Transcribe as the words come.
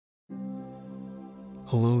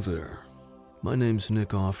Hello there. My name's Nick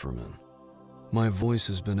Offerman. My voice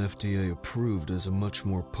has been FDA approved as a much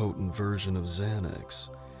more potent version of Xanax.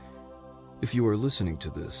 If you are listening to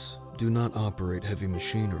this, do not operate heavy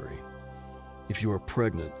machinery. If you are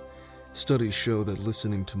pregnant, studies show that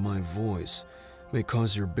listening to my voice may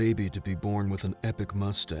cause your baby to be born with an epic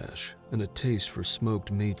mustache and a taste for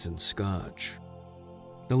smoked meats and scotch.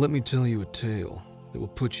 Now let me tell you a tale that will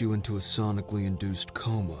put you into a sonically induced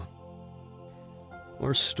coma.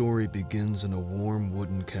 Our story begins in a warm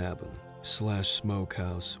wooden cabin /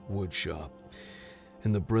 smokehouse woodshop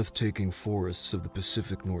in the breathtaking forests of the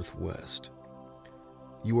Pacific Northwest.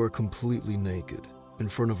 You are completely naked in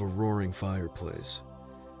front of a roaring fireplace.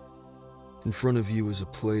 In front of you is a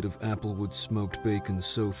plate of applewood smoked bacon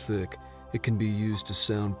so thick it can be used to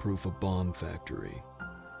soundproof a bomb factory.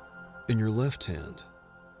 In your left hand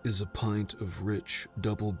is a pint of rich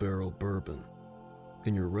double-barrel bourbon.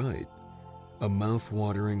 In your right, a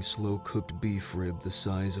mouth-watering, slow-cooked beef rib the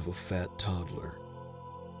size of a fat toddler.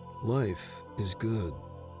 Life is good.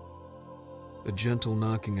 A gentle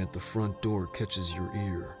knocking at the front door catches your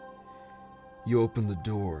ear. You open the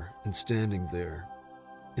door, and standing there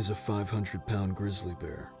is a 500-pound grizzly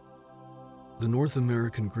bear. The North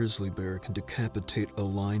American grizzly bear can decapitate a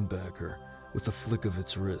linebacker with a flick of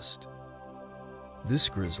its wrist. This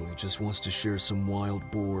grizzly just wants to share some wild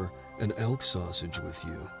boar and elk sausage with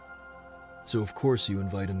you. So of course you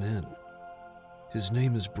invite him in. His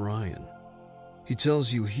name is Brian. He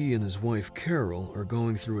tells you he and his wife Carol are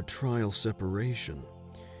going through a trial separation.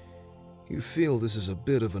 You feel this is a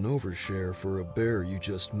bit of an overshare for a bear you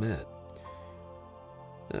just met.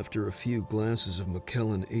 After a few glasses of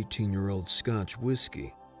Macallan 18-year-old Scotch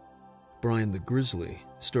whiskey, Brian the Grizzly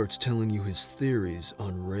starts telling you his theories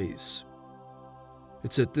on race.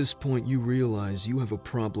 It's at this point you realize you have a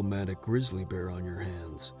problematic grizzly bear on your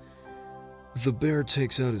hands. The bear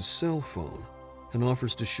takes out his cell phone and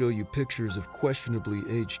offers to show you pictures of questionably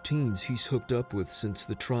aged teens he's hooked up with since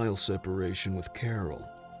the trial separation with Carol.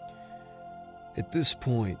 At this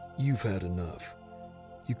point, you've had enough.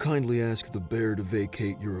 You kindly ask the bear to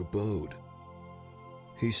vacate your abode.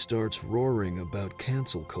 He starts roaring about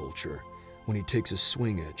cancel culture when he takes a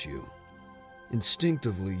swing at you.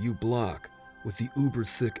 Instinctively, you block with the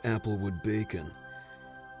uber-thick applewood bacon.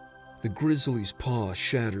 The grizzly's paw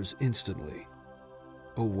shatters instantly.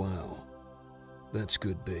 Oh wow, that's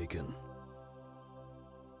good bacon.